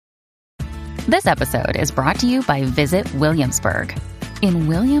This episode is brought to you by Visit Williamsburg. In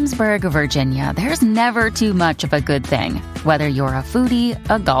Williamsburg, Virginia, there's never too much of a good thing. Whether you're a foodie,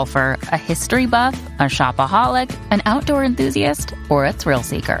 a golfer, a history buff, a shopaholic, an outdoor enthusiast, or a thrill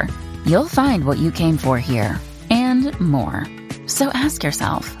seeker, you'll find what you came for here and more. So ask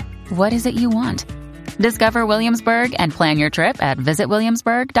yourself, what is it you want? Discover Williamsburg and plan your trip at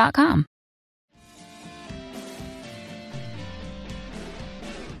visitwilliamsburg.com.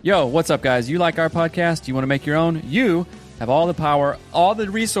 Yo, what's up, guys? You like our podcast? You want to make your own? You have all the power, all the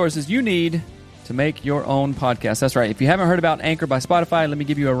resources you need to make your own podcast. That's right. If you haven't heard about Anchor by Spotify, let me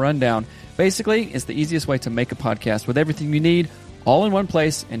give you a rundown. Basically, it's the easiest way to make a podcast with everything you need all in one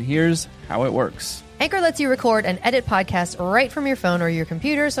place, and here's how it works. Anchor lets you record and edit podcasts right from your phone or your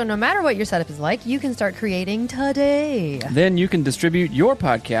computer, so no matter what your setup is like, you can start creating today. Then you can distribute your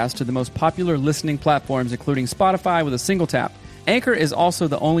podcast to the most popular listening platforms, including Spotify, with a single tap. Anchor is also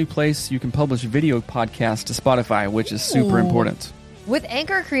the only place you can publish video podcasts to Spotify, which is super important. With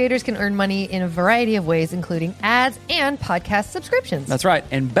Anchor, creators can earn money in a variety of ways, including ads and podcast subscriptions. That's right.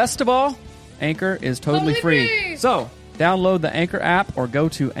 And best of all, Anchor is totally free. So download the Anchor app or go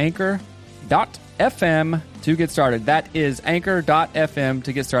to anchor.fm to get started. That is anchor.fm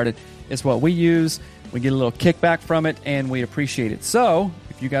to get started. It's what we use. We get a little kickback from it, and we appreciate it. So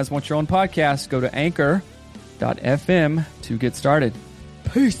if you guys want your own podcast, go to anchor.fm to get started.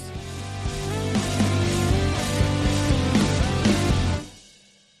 Peace.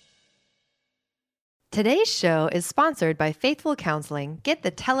 Today's show is sponsored by Faithful Counseling. Get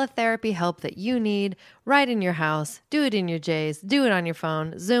the teletherapy help that you need right in your house. Do it in your J's. Do it on your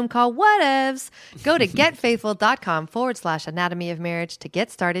phone. Zoom call, whatevs. Go to getfaithful.com/anatomy of marriage to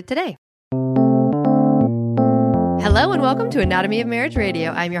get started today. Hello and welcome to Anatomy of Marriage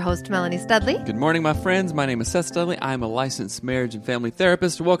Radio. I'm your host, Melanie Studley. Good morning, my friends. My name is Seth Studley. I'm a licensed marriage and family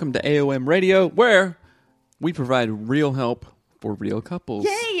therapist. Welcome to AOM Radio, where we provide real help for real couples.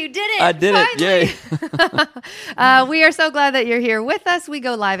 Yay, you did it! I did it. Yay. We are so glad that you're here with us. We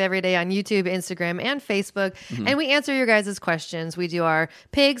go live every day on YouTube, Instagram, and Facebook, and we answer your guys' questions. We do our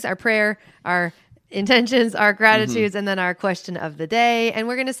pigs, our prayer, our intentions, our gratitudes, and then our question of the day. And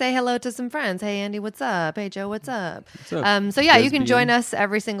we're going to say hello to some friends. Hey, Andy, what's up? Hey, Joe, what's up? What's up? So, yeah, you can join us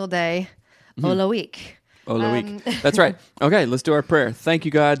every single day, Ola week. Ola week. That's right. Okay, let's do our prayer. Thank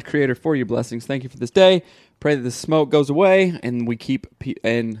you, God, Creator, for your blessings. Thank you for this day. Pray that the smoke goes away and we keep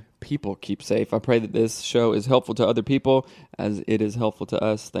people keep safe. I pray that this show is helpful to other people as it is helpful to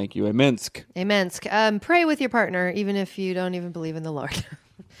us. Thank you. Amensk. Amensk. Pray with your partner, even if you don't even believe in the Lord.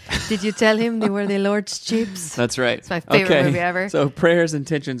 Did you tell him they were the Lord's chips? That's right. It's my favorite movie ever. So prayers,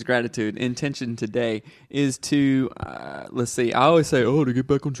 intentions, gratitude. Intention today is to, let's see, I always say, to get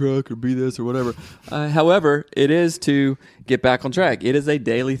back on track or be this or whatever. However, it is to get back on track. It is a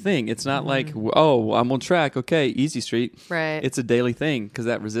daily thing. It's not like, I'm on track. Okay, easy street. Right. It's a daily thing because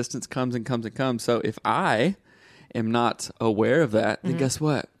that resistance comes and comes and comes. So if I am not aware of that, then guess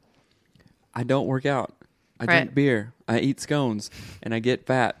what? I don't work out. I drink beer, I eat scones, and I get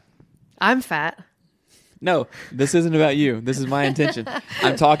fat. I'm fat. No, this isn't about you. This is my intention.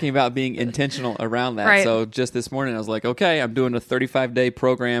 I'm talking about being intentional around that. Right. So just this morning, I was like, okay, I'm doing a 35-day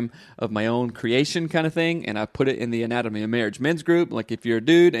program of my own creation kind of thing, and I put it in the Anatomy of Marriage men's group. Like if you're a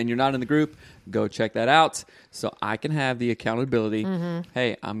dude and you're not in the group, go check that out so I can have the accountability.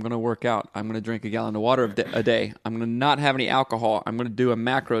 Hey, I'm going to work out. I'm going to drink a gallon of water a day. I'm going to not have any alcohol. I'm going to do a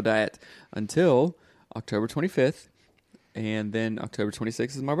macro diet until October 25th, and then October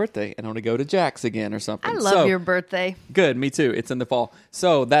 26th is my birthday, and I'm going to go to Jack's again or something. I love your birthday. Good, me too. It's in the fall.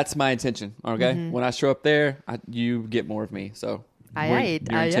 So that's my intention, okay? When I show up there, you get more of me. So your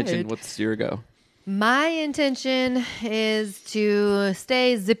intention, what's your go? My intention is to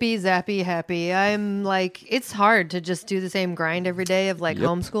stay zippy, zappy, happy. I'm like, it's hard to just do the same grind every day of like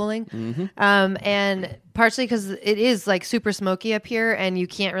homeschooling. And partially because it is like super smoky up here and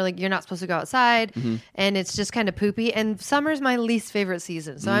you're not supposed to go outside and it's just kind of poopy. And summer's my least favorite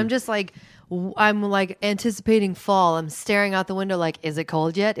season. So I'm just like, I'm like anticipating fall. I'm staring out the window like, is it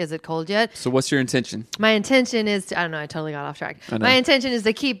cold yet? Is it cold yet? So what's your intention? My intention is to, I don't know, I totally got off track. My intention is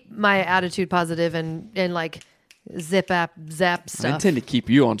to keep my attitude positive and like zap stuff. I intend to keep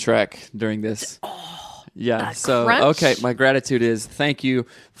you on track during this. Yeah. So, crunch. Okay. My gratitude is thank you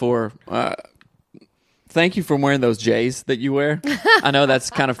for wearing those J's that you wear. I know that's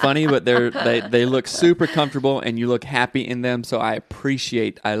kind of funny, but they look super comfortable and you look happy in them. So I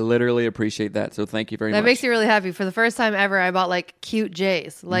literally appreciate that. So thank you very much. That makes me really happy. For the first time ever, I bought like cute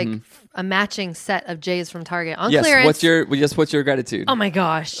J's, like a matching set of J's from Target on clearance. What's your gratitude? Oh my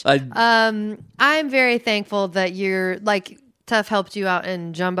gosh. I'm very thankful that you're like, Tuff helped you out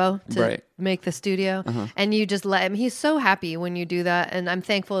in Jumbo to Right. make the studio, and you just let him. He's so happy when you do that, and I'm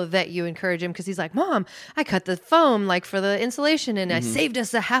thankful that you encourage him because he's like, "Mom, I cut the foam like for the insulation, and I saved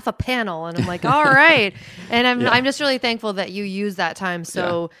us a half a panel." And I'm like, "All right," and I'm just really thankful that you use that time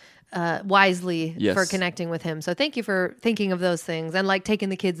so. Wisely Yes. for connecting with him. So thank you for thinking of those things and like taking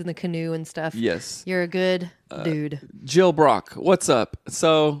the kids in the canoe and stuff. Yes. You're a good dude. Jill Brock, what's up?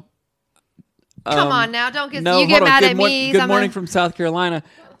 So, Come on now, don't get no, you get hold on. mad Good at mor- me. Good morning from South Carolina.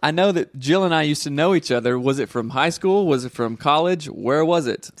 I know that Jill and I used to know each other. Was it from high school? Was it from college? Where was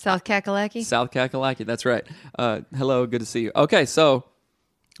it? South Kakalaki. South Kakalaki. That's right. Hello, good to see you. Okay, so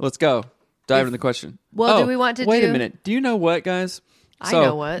let's go. Dive into the question. Well, do we want to wait do- a minute. Do you know what, guys? I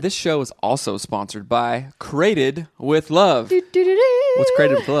know what. This show is also sponsored by Created with Love. What's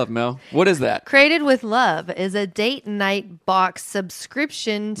Created with Love, Mel? What is that? Created with Love is a date night box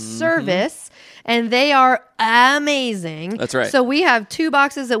subscription service, and they are amazing. That's right. So we have 2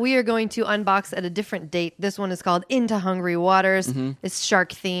 boxes that we are going to unbox at a different date. This one is called Into Hungry Waters. It's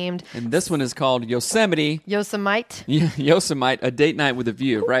shark themed. And this one is called Yosemite. Yosemite. Yosemite, a date night with a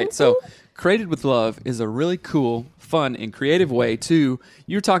view, right? So, Created with Love is a really cool, fun, and creative way to,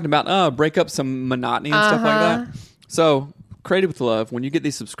 you were talking about, break up some monotony and stuff like that. So, Created with Love, when you get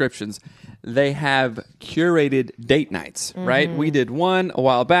these subscriptions, they have curated date nights, right? We did one a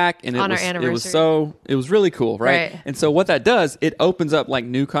while back, and On our it was really cool, right? Right. And so what that does, it opens up like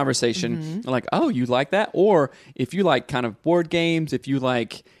new conversation, like, oh, you like that? Or if you like kind of board games, if you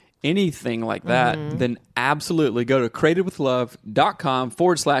like anything like that, then absolutely go to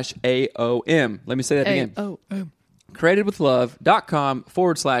createdwithlove.com/AOM. Let me say that again.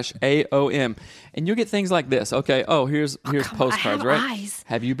 createdwithlove.com/AOM. And you'll get things like this. Okay. Oh, here's postcards, I have right? eyes.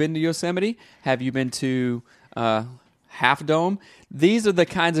 Have you been to Yosemite? Have you been to Half Dome? These are the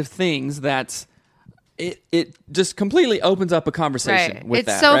kinds of things that it just completely opens up a conversation Right. with It's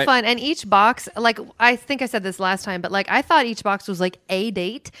that. so right? fun. And each box, like, I think I said this last time, but like, I thought each box was like a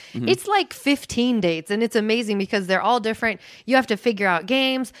date. It's like 15 dates, and it's amazing because they're all different. You have to figure out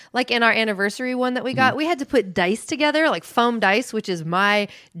games. Like in our anniversary one that we got, we had to put dice together, like foam dice, which is my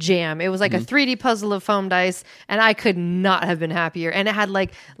jam. It was like a 3D puzzle of foam dice, and I could not have been happier. And it had like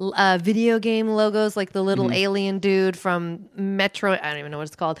video game logos, like the little alien dude from Metro. I don't even know what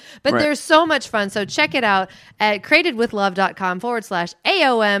it's called, but Right. there's so much fun. So check it out at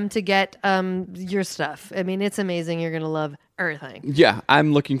createdwithlove.com/AOM to get your stuff. I mean, it's amazing. You're going to love everything. Yeah,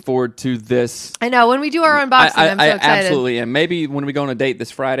 I'm looking forward to this. I know. When we do our unboxing, I'm so excited. Absolutely am. Maybe when we go on a date this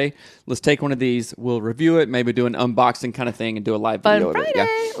Friday, let's take one of these. We'll review it, maybe do an unboxing kind of thing and do a live Fun video of Friday. it. Yeah.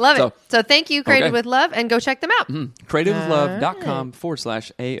 Love it. So thank you, Created Okay. with Love, and go check them out.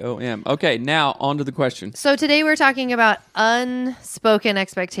 creativewithlove.com/AOM. Okay, now on to the question. So today we're talking about unspoken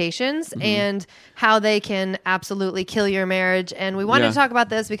expectations and how they can absolutely kill your marriage. And we wanted Yeah. to talk about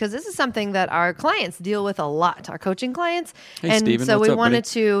this because this is something that our clients deal with a lot, our coaching clients. Hey, and Steven, so what's we up, wanted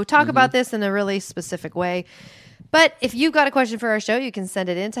buddy? to talk about this in a really specific way. But if you've got a question for our show, you can send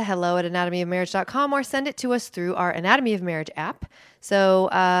it in to hello@anatomyofmarriage.com or send it to us through our Anatomy of Marriage app. So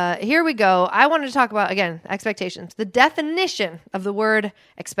here we go. I wanted to talk about, again, expectations. The definition of the word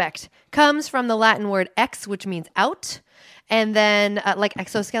expect comes from the Latin word ex, which means out, and then like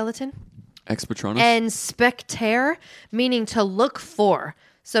exoskeleton, Ex Patronus. and spectere, meaning to look for.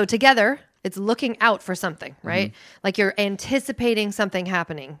 So together, it's looking out for something, right? Like you're anticipating something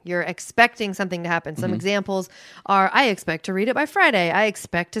happening. You're expecting something to happen. Some examples are, I expect to read it by Friday. I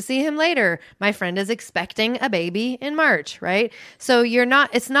expect to see him later. My friend is expecting a baby in March, right? So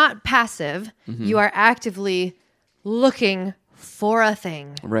it's not passive. You are actively looking for a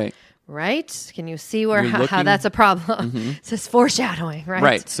thing. Right. Right? Can you see where You're how looking- that's a problem? It's just foreshadowing, right?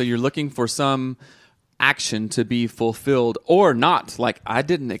 Right. So you're looking for some action to be fulfilled or not. Like, I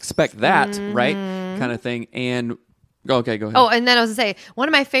didn't expect that, right? Kind of thing. And okay, go ahead. Oh, and then I was going to say, one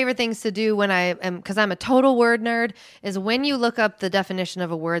of my favorite things to do when I am, because I'm a total word nerd, is when you look up the definition of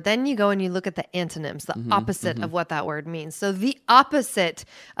a word, then you go and you look at the antonyms, the opposite of what that word means. So the opposite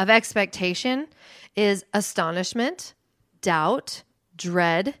of expectation is astonishment, doubt,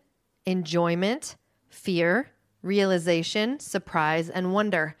 dread, enjoyment, fear, realization, surprise, and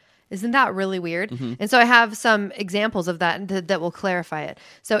wonder. Isn't that really weird? And so I have some examples of that will clarify it.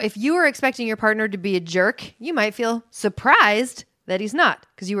 So if you were expecting your partner to be a jerk, you might feel surprised that he's not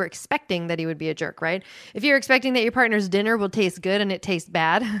because you were expecting that he would be a jerk, right? If you're expecting that your partner's dinner will taste good and it tastes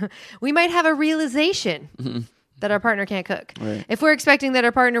bad, we might have a realization that our partner can't cook. Right. If we're expecting that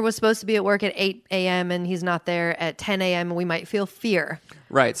our partner was supposed to be at work at 8 a.m. and he's not there at 10 a.m., we might feel fear.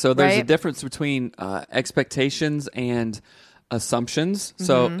 Right. So there's a Right? difference between expectations and assumptions.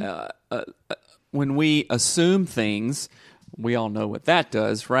 So when we assume things, we all know what that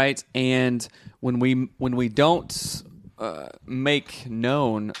does, right? And when we don't make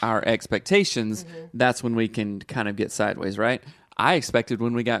known our expectations, that's when we can kind of get sideways, right? I expected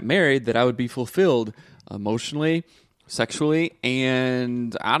when we got married that I would be fulfilled emotionally, sexually,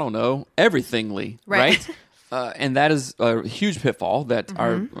 and I don't know, everythingly, right? And that is a huge pitfall that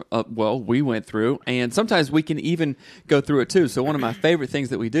we went through. And sometimes we can even go through it too. So one of my favorite things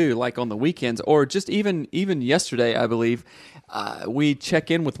that we do, like on the weekends, or just even yesterday, I believe, we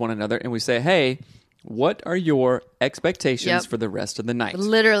check in with one another and we say, hey, what are your expectations for the rest of the night?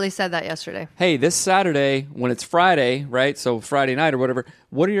 Literally said that yesterday. Hey, this Saturday, when it's Friday, right? So Friday night or whatever,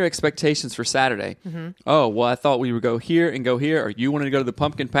 what are your expectations for Saturday? Oh, well, I thought we would go here and go here, or you wanted to go to the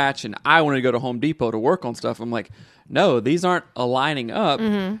pumpkin patch and I wanted to go to Home Depot to work on stuff. I'm like, no, these aren't aligning up.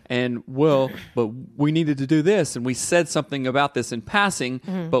 And but we needed to do this. And we said something about this in passing,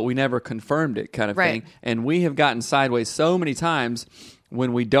 but we never confirmed it kind of thing. And we have gotten sideways so many times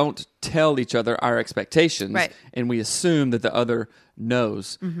when we don't tell each other our expectations and we assume that the other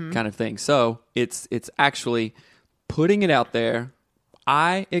knows kind of thing. So it's actually putting it out there.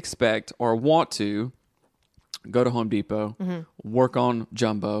 I expect or want to go to Home Depot, work on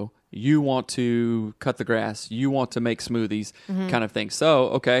Jumbo. You want to cut the grass. You want to make smoothies kind of thing. So,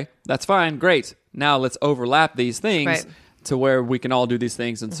 okay, that's fine. Great. Now let's overlap these things to where we can all do these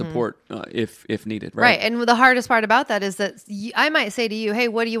things and support if needed, right? Right. And the hardest part about that is that I might say to you, hey,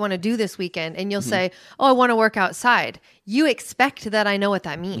 what do you want to do this weekend? And you'll say, oh, I want to work outside. You expect that I know what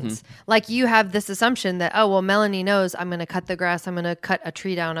that means. Like you have this assumption that, oh, well, Melanie knows I'm going to cut the grass. I'm going to cut a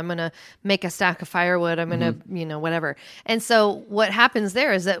tree down. I'm going to make a stack of firewood. I'm going to, whatever. And so what happens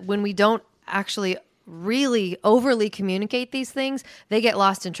there is that when we don't actually really overly communicate these things, they get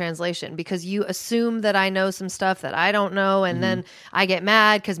lost in translation because you assume that I know some stuff that I don't know. And then I get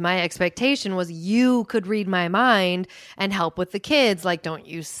mad because my expectation was you could read my mind and help with the kids. Like, don't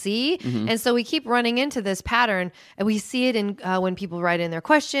you see? And so we keep running into this pattern, and we see it in when people write in their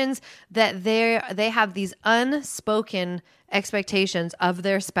questions that they have these unspoken expectations of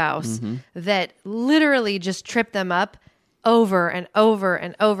their spouse that literally just trip them up over and over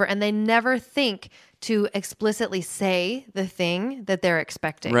and over. And they never think to explicitly say the thing that they're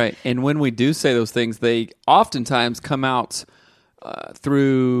expecting. Right. And when we do say those things, they oftentimes come out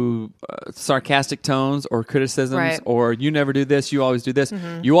through sarcastic tones or criticisms or you never do this, you always do this.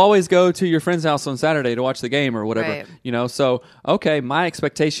 You always go to your friend's house on Saturday to watch the game or whatever. So, okay, my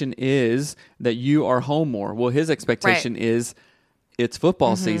expectation is that you are home more. Well, his expectation is it's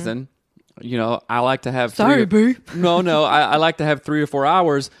football season. I like to have I like to have 3 or 4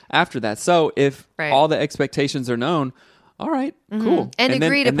 hours after that. So if all the expectations are known, all right, cool. And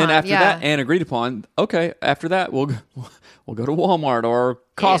agreed upon. And then after that, and agreed upon, okay, after that, we'll go to Walmart or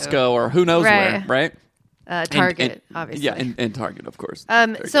Costco or who knows where, right? Target, obviously. Yeah, and Target, of course.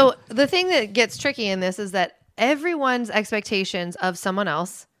 So the thing that gets tricky in this is that everyone's expectations of someone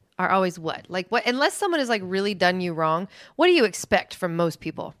else are always what? Like what? Unless someone has like really done you wrong, what do you expect from most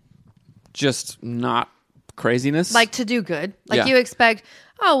people? Just not craziness. Like to do good. Like you expect,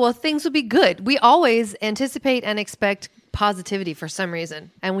 oh, well, things will be good. We always anticipate and expect positivity for some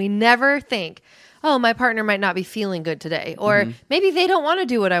reason. And we never think, oh, my partner might not be feeling good today. Or maybe they don't want to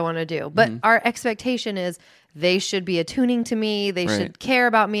do what I want to do. But our expectation is they should be attuning to me. They should care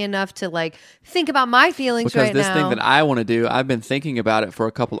about me enough to like think about my feelings because right now. Because this thing that I want to do, I've been thinking about it for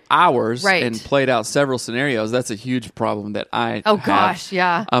a couple hours and played out several scenarios. That's a huge problem that I have. Gosh,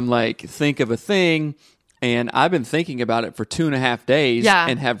 yeah. I'm like, think of a thing, and I've been thinking about it for 2.5 days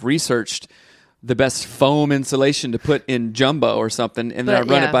and have researched the best foam insulation to put in Jumbo or something, and then I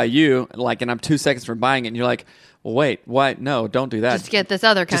run it by you, and I'm 2 seconds from buying it, and you're like, well, wait, why? No, don't do that. Just get this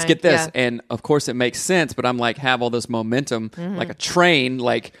other kind. Just get this. And of course it makes sense, but I'm like, have all this momentum, like a train,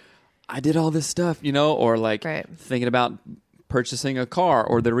 like I did all this stuff, or like thinking about purchasing a car,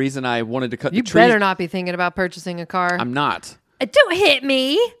 or the reason I wanted to cut the trees. You better not be thinking about purchasing a car. I'm not. Don't hit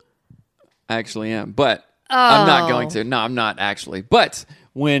me. I actually am, but I'm not going to. No, I'm not actually. But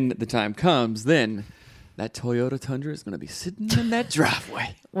when the time comes, then that Toyota Tundra is going to be sitting in that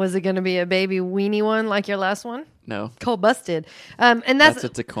driveway. Was it going to be a baby weenie one like your last one? No. Cold busted. And that's a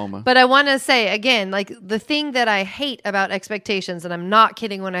Tacoma. But I want to say, again, like the thing that I hate about expectations, and I'm not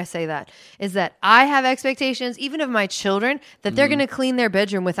kidding when I say that, is that I have expectations, even of my children, that they're going to clean their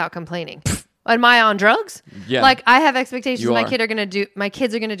bedroom without complaining. Am I on drugs? Yeah. Like I have expectations my kids are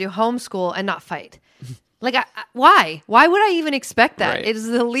going to do homeschool and not fight. Like, why? Why would I even expect that? Right. It is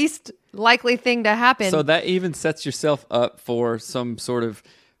the least likely thing to happen. So that even sets yourself up for some sort of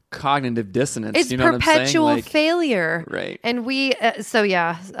cognitive dissonance. It's you know perpetual what I'm saying? failure. Right. And we, I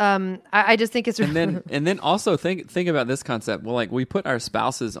just think it's and then also think about this concept. Well, like we put our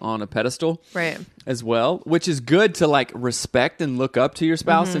spouses on a pedestal, right, as well, which is good to like respect and look up to your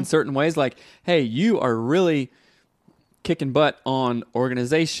spouse in certain ways. Like, hey, you are really kicking butt on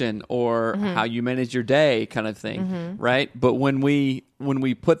organization or how you manage your day, kind of thing, right? But when we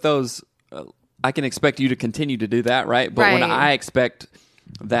put those, I can expect you to continue to do that, right? But when I expect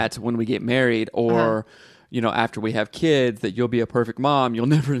that when we get married or after we have kids, that you'll be a perfect mom, you'll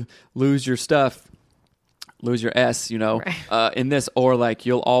never lose your stuff, lose your S, in this, or like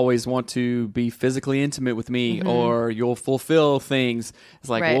you'll always want to be physically intimate with me, or you'll fulfill things. It's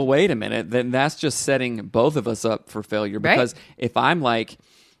like, well, wait a minute, then that's just setting both of us up for failure. Because if I'm like,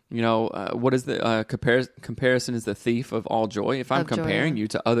 what is the comparison is the thief of all joy. If I'm comparing you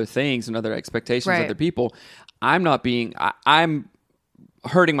to other things and other expectations of other people, I'm not being, I'm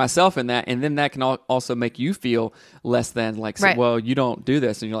hurting myself in that, and then that can also make you feel less than, like, say, well, you don't do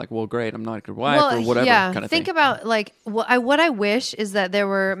this, and you're like, well, great, I'm not a good wife, or whatever kind of thing. Think about, like, what I wish is that there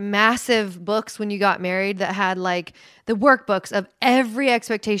were massive books when you got married that had, like, the workbooks of every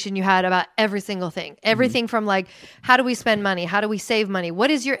expectation you had about every single thing. Everything from, like, how do we spend money? How do we save money? What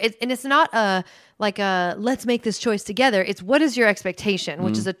is your... and it's not let's make this choice together. It's what is your expectation,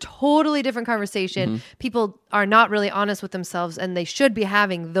 which is a totally different conversation. People are not really honest with themselves, and they should be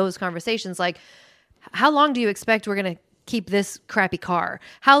having those conversations. Like, how long do you expect we're going to keep this crappy car?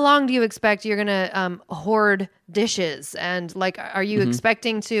 How long do you expect you're going to hoard dishes? And, like, are you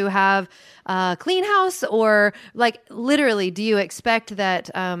expecting to have a clean house? Or, like, literally, do you expect that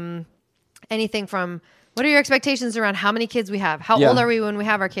anything from... What are your expectations around how many kids we have? How old are we when we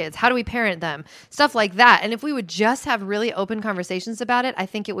have our kids? How do we parent them? Stuff like that. And if we would just have really open conversations about it, I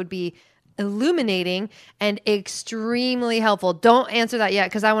think it would be illuminating and extremely helpful. Don't answer that yet,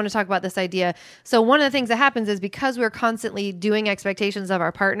 because I want to talk about this idea. So one of the things that happens is, because we're constantly doing expectations of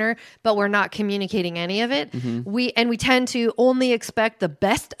our partner, but we're not communicating any of it, we tend to only expect the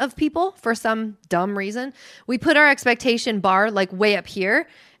best of people for some dumb reason. We put our expectation bar, like, way up here.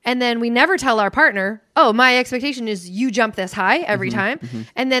 And then we never tell our partner, oh, my expectation is you jump this high every time.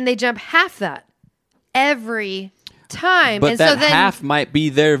 And then they jump half that every time. But and that so then, half might be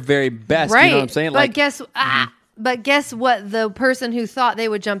their very best. Right. You know what I'm saying? But guess what the person who thought they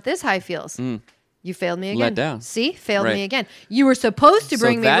would jump this high feels? You failed me again. Let down. See? Failed me again. You were supposed to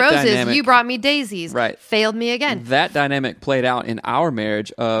bring me roses. Dynamic, you brought me daisies. Right. Failed me again. That dynamic played out in our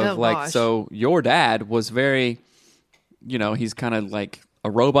marriage of so your dad was very, he's kind of like a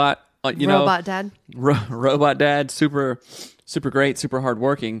robot, robot dad. Robot dad, super great, super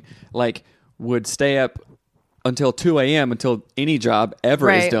hardworking, like would stay up until 2 a.m. until any job ever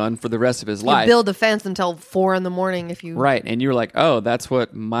is done for the rest of his life. Build a fence until 4 a.m. if you... Right. And you were like, oh, that's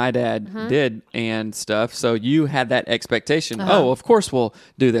what my dad did and stuff. So you had that expectation. Oh, of course we'll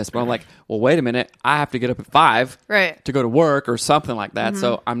do this. But I'm like, well, wait a minute. I have to get up at 5 to go to work or something like that.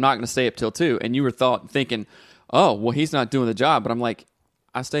 So I'm not going to stay up till 2. And you were thinking, oh, well, he's not doing the job. But I'm like,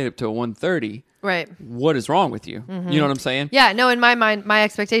 I stayed up till 1:30. Right. What is wrong with you? You know what I'm saying? Yeah. No, in my mind, my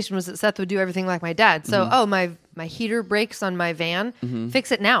expectation was that Seth would do everything like my dad. So, my heater breaks on my van.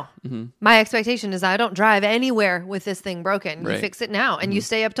 Fix it now. My expectation is I don't drive anywhere with this thing broken. You fix it now. And you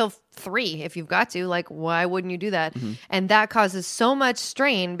stay up till 3 if you've got to. Like, why wouldn't you do that? And that causes so much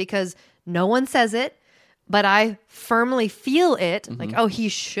strain because no one says it, but I firmly feel it. Like, oh, he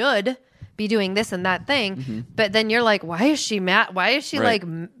should be doing this and that thing. But then you're like, why is she mad? Why is she like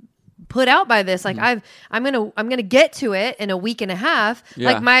put out by this? Like, I'm gonna get to it in a week and a half.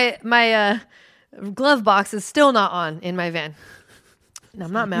 Like my glove box is still not on in my van. No,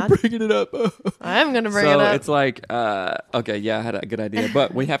 I'm not mad. You're bringing it up. I'm going to bring it up. So it's like, okay, yeah, I had a good idea,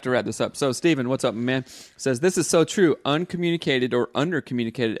 but we have to wrap this up. So Stephen, what's up, man? Says, this is so true. Uncommunicated or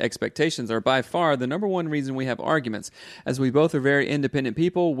undercommunicated expectations are by far the number one reason we have arguments. As we both are very independent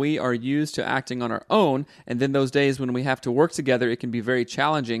people, we are used to acting on our own, and then those days when we have to work together, it can be very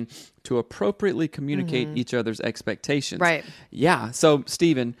challenging to appropriately communicate each other's expectations. Right. Yeah, so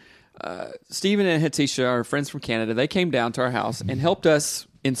Stephen and Hatisha are friends from Canada. They came down to our house and helped us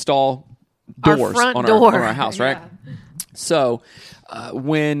install doors on our house, right? Yeah. So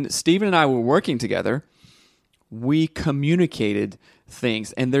when Stephen and I were working together, we communicated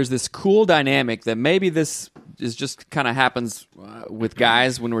things. And there's this cool dynamic that maybe this is just kind of happens with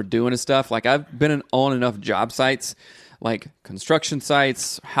guys when we're doing stuff. Like, I've been on enough job sites, like construction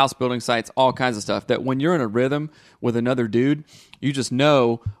sites, house building sites, all kinds of stuff, that when you're in a rhythm with another dude, you just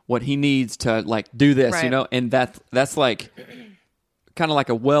know what he needs to, like, do this, and that's like kind kind of like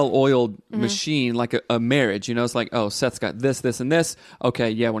a well-oiled machine, like a marriage. You know, it's like, oh, Seth's got this, this, and this. Okay,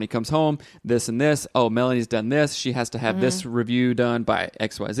 yeah, when he comes home, this and this. Oh, Melanie's done this. She has to have this review done by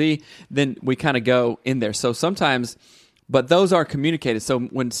XYZ. Then we kind of go in there. So sometimes, but those are communicated. So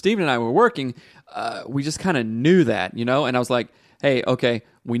when Stephen and I were working, we just kind of knew that, you know, and I was like, hey, okay,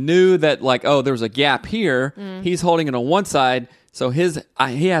 we knew that, like, oh, there was a gap here. He's holding it on one side, so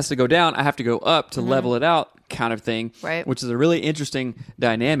he has to go down. I have to go up to level it out, kind of thing. Right. Which is a really interesting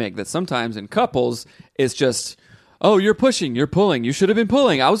dynamic that sometimes in couples it's just, oh, you're pushing, you're pulling, you should have been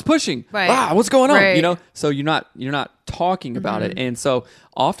pulling. I was pushing. Right. Ah, what's going on? Right. You know, so you're not talking about it, and so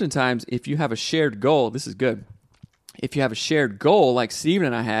oftentimes if you have a shared goal, this is good. If you have a shared goal, like Stephen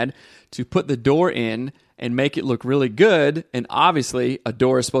and I had, to put the door in and make it look really good, and obviously a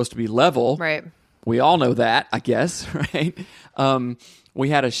door is supposed to be level. Right. We all know that, I guess, right? We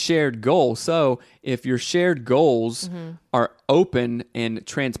had a shared goal. So if your shared goals are open and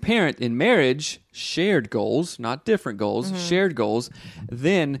transparent in marriage, shared goals, not different goals, shared goals,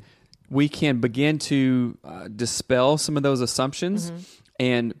 then we can begin to dispel some of those assumptions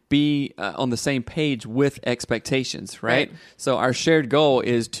and be on the same page with expectations, right? So our shared goal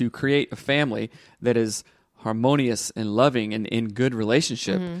is to create a family that is harmonious and loving and in good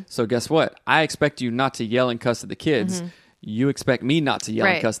relationship. So guess what? I expect you not to yell and cuss at the kids. You expect me not to yell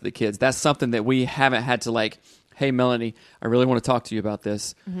and cuss at the kids. That's something that we haven't had to, like, hey, Melanie, I really want to talk to you about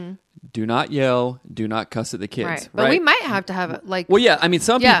this. Do not yell. Do not cuss at the kids. Right. But we might have to have it, like... Well, yeah. I mean,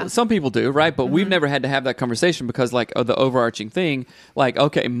 some people do, right? But we've never had to have that conversation because, like, the overarching thing, like,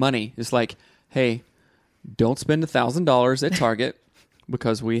 okay, money is like, hey, don't spend $1,000 at Target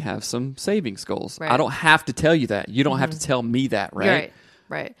because we have some savings goals. Right. I don't have to tell you that. You don't have to tell me that, right?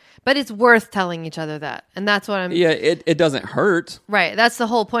 Right. But it's worth telling each other that. And that's what I'm... Yeah, it doesn't hurt. Right. That's the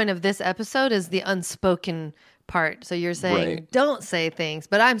whole point of this episode, is the unspoken part. So you're saying don't say things,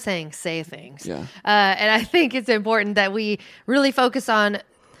 but I'm saying say things. Yeah. And I think it's important that we really focus on,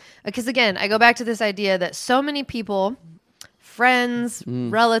 because again, I go back to this idea that so many people, friends,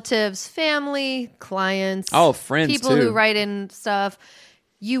 relatives, family, clients, friends people too. who write in stuff,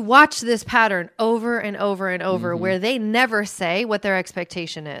 you watch this pattern over and over and over where they never say what their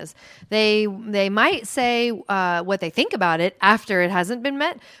expectation is. They might say what they think about it after it hasn't been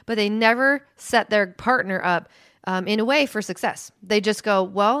met, but they never set their partner up in a way for success. They just go,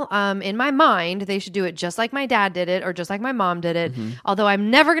 well, in my mind, they should do it just like my dad did it or just like my mom did it. Although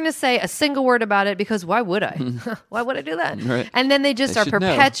I'm never going to say a single word about it, because why would I? Why would I do that? Right. And then they just are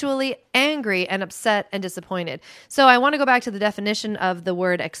perpetually angry and upset and disappointed. So I want to go back to the definition of the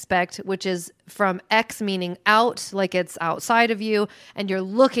word expect, which is from ex, meaning out, like it's outside of you and you're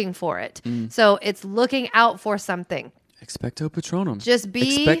looking for it. So it's looking out for something. Expecto Patronum. Just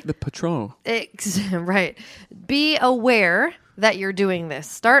be... Expect the Patron. Right. Be aware that you're doing this.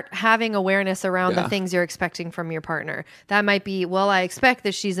 Start having awareness around the things you're expecting from your partner. That might be, well, I expect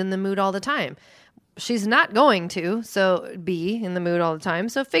that she's in the mood all the time. She's not going to be in the mood all the time.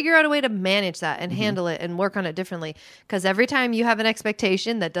 So figure out a way to manage that and handle it and work on it differently. Because every time you have an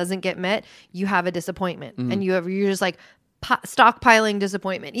expectation that doesn't get met, you have a disappointment. And you're just like... stockpiling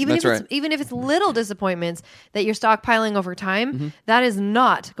disappointment, even if it's little disappointments that you're stockpiling over time, that is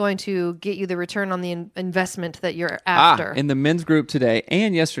not going to get you the return on the investment that you're after. In the men's group today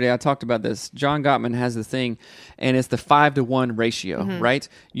and yesterday, I talked about this. John Gottman has the thing, and it's the 5-to-1 ratio, right?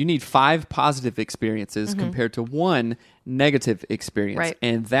 You need 5 positive experiences compared to 1 negative experience, right.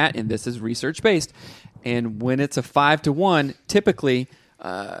 And this is research based. And when it's a 5-to-1, typically.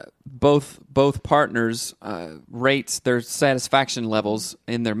 Both partners rates their satisfaction levels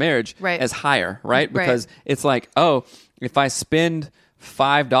in their marriage as higher, right? Because it's like, oh, if I spend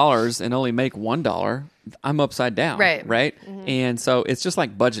 $5 and only make $1, I'm upside down, right? And so it's just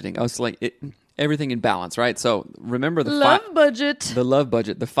like budgeting. I was like, everything in balance, right? So remember the love budget, the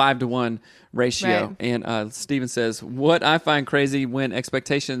 5-to-1 ratio. Right. And Stephen says, what I find crazy when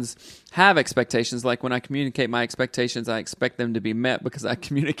expectations, like when I communicate my expectations, I expect them to be met because I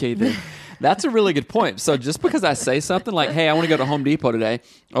communicate them. That's a really good point. So just because I say something like, hey, I want to go to Home Depot today.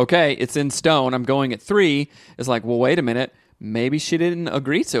 Okay, it's in stone. I'm going at 3. It's like, well, wait a minute. Maybe she didn't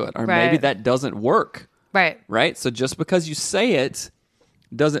agree to it, or maybe that doesn't work. Right. So just because you say it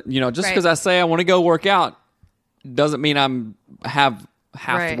doesn't, just because I say I want to go work out doesn't mean I'm half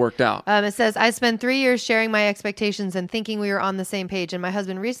worked out. It says, I spent 3 years sharing my expectations and thinking we were on the same page. And my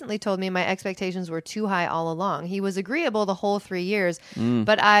husband recently told me my expectations were too high all along. He was agreeable the whole 3 years,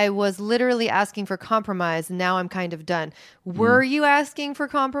 but I was literally asking for compromise. Now I'm kind of done. Were you asking for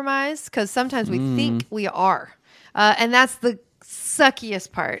compromise? Because sometimes we think we are. And that's the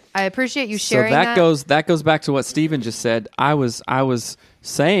suckiest part. I appreciate you sharing So that goes back to what Steven just said. I was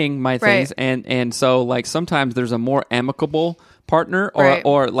saying my things, and so like sometimes there's a more amicable partner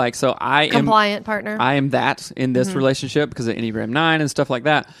or like, so I am compliant partner. I am that in this relationship because of Enneagram 9 and stuff like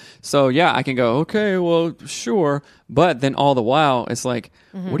that. So yeah, I can go, okay, well, sure. But then all the while it's like,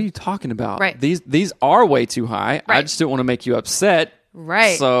 what are you talking about? Right. These are way too high. I just don't want to make you upset.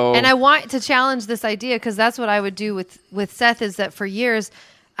 Right. So, and I want to challenge this idea because that's what I would do with Seth, is that for years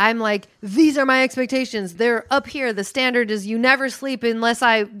I'm like, these are my expectations. They're up here. The standard is you never sleep unless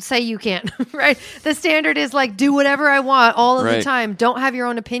I say you can't, right? The standard is like, do whatever I want all of the time. Don't have your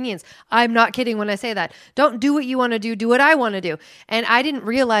own opinions. I'm not kidding when I say that. Don't do what you want to do. Do what I want to do. And I didn't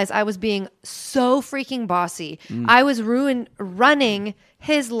realize I was being so freaking bossy. I was running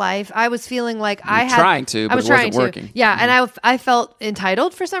his life. I was feeling like I was trying to. Working. Yeah, and I felt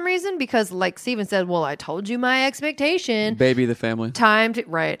entitled for some reason because, like Steven said, well, I told you my expectation. Baby the family. Time to,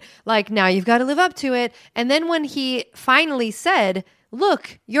 right. Like, now you've got to live up to it. And then when he finally said,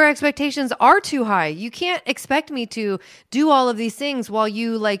 look, your expectations are too high. You can't expect me to do all of these things while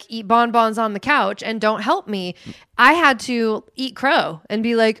you like eat bonbons on the couch and don't help me. I had to eat crow and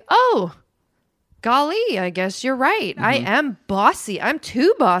be like, oh, golly, I guess you're right. I am bossy. I'm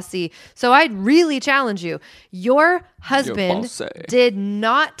too bossy. So I'd really challenge you. Your husband did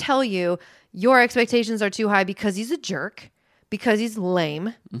not tell you your expectations are too high because he's a jerk, because he's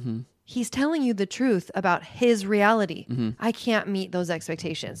lame. He's telling you the truth about his reality. I can't meet those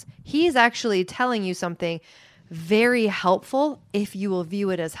expectations. He's actually telling you something very helpful if you will view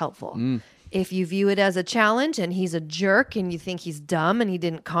it as helpful. If you view it as a challenge and he's a jerk and you think he's dumb and he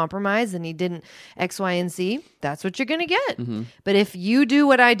didn't compromise and he didn't X, Y, and Z, that's what you're going to get. But if you do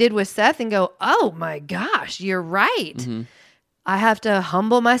what I did with Seth and go, oh my gosh, you're right. I have to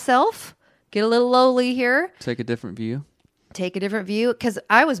humble myself, get a little lowly here. Take a different view. Because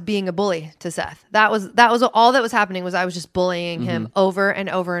I was being a bully to Seth. That was all that was happening. Was I was just bullying him over and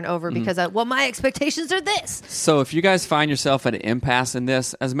over and over because my expectations are this. So if you guys find yourself at an impasse in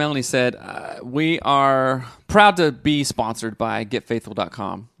this, as Melanie said, we are proud to be sponsored by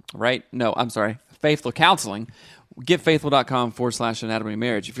GetFaithful.com, right? No, I'm sorry, Faithful Counseling. GetFaithful.com/anatomy of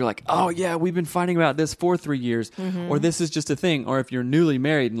marriage. If you're like, oh yeah, we've been fighting about this for 3 years, or this is just a thing, or if you're newly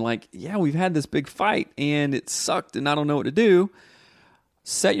married and like, yeah, we've had this big fight and it sucked and I don't know what to do,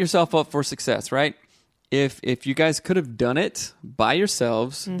 set yourself up for success, right? If you guys could have done it by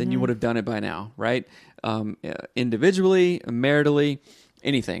yourselves, then you would have done it by now, right? Individually, maritally,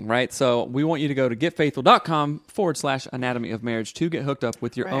 anything, right? So we want you to go to getfaithful.com/anatomy of marriage to get hooked up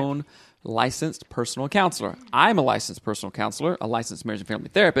with your own licensed personal counselor. I'm a licensed personal counselor, a licensed marriage and family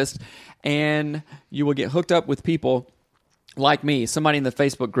therapist, and you will get hooked up with people like me. Somebody in the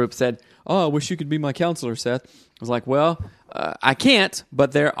Facebook group said, oh, I wish you could be my counselor, Seth. I was like, well, I can't,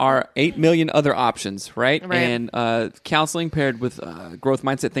 but there are 8 million other options, right? And counseling paired with growth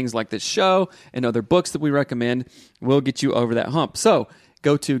mindset, things like this show and other books that we recommend will get you over that hump. So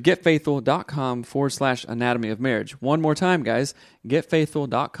go to getfaithful.com/anatomy of marriage. One more time, guys.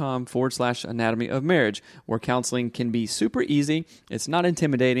 Getfaithful.com/anatomy of marriage, where counseling can be super easy. It's not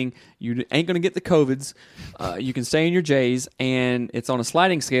intimidating. You ain't going to get the COVIDs. You can stay in your J's, and it's on a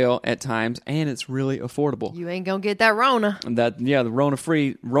sliding scale at times, and it's really affordable. You ain't going to get that Rona. The Rona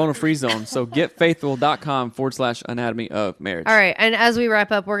free zone. So getfaithful.com/anatomy of marriage. All right. And as we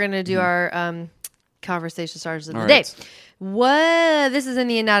wrap up, we're going to do our conversation starters of the day. This is in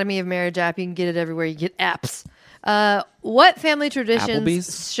the Anatomy of Marriage app. You can get it everywhere you get apps. What family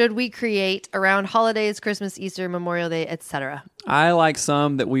traditions should we create around holidays, Christmas, Easter, Memorial Day, etc.? I like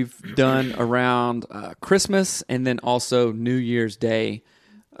some that we've done around Christmas and then also New Year's Day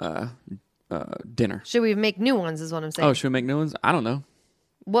dinner. Should we make new ones is what I'm saying. Oh, should we make new ones? I don't know.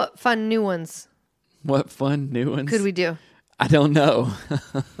 What fun new ones could we do? I don't know.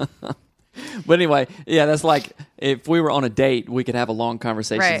 But anyway, yeah, that's like if we were on a date, we could have a long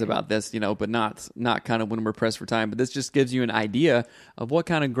conversations about this, but not kind of when we're pressed for time. But this just gives you an idea of what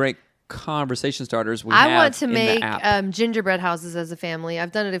kind of great conversation starters we have. I want to make gingerbread houses as a family.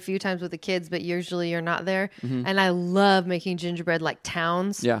 I've done it a few times with the kids, but usually you're not there. And I love making gingerbread like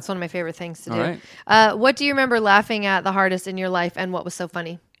towns. Yeah. It's one of my favorite things to do. Right. What do you remember laughing at the hardest in your life, and what was so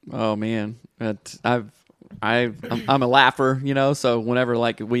funny? Oh, man. I'm a laugher, so whenever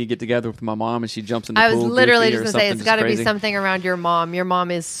like we get together with my mom and she jumps in the pool, I was literally just going to say it's got to be something around your mom. Your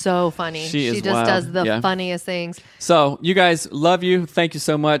mom is so funny. She just wild. Does the funniest things. So you guys, love you. Thank you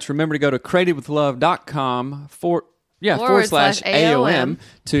so much. Remember to go to creativewithlove.com Yeah, /AOM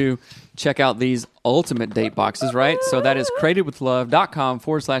to check out these ultimate date boxes, right? So that is createdwithlove.com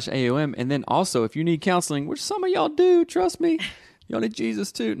 /AOM. And then also, if you need counseling, which some of y'all do, trust me, y'all need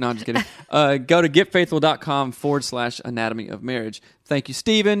Jesus too. No, I'm just kidding. Go to getfaithful.com /anatomy of marriage. Thank you,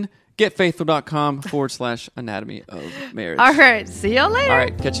 Stephen. Getfaithful.com /anatomy of marriage. All right. See y'all later. All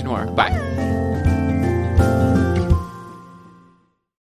right. Catch you tomorrow. Bye.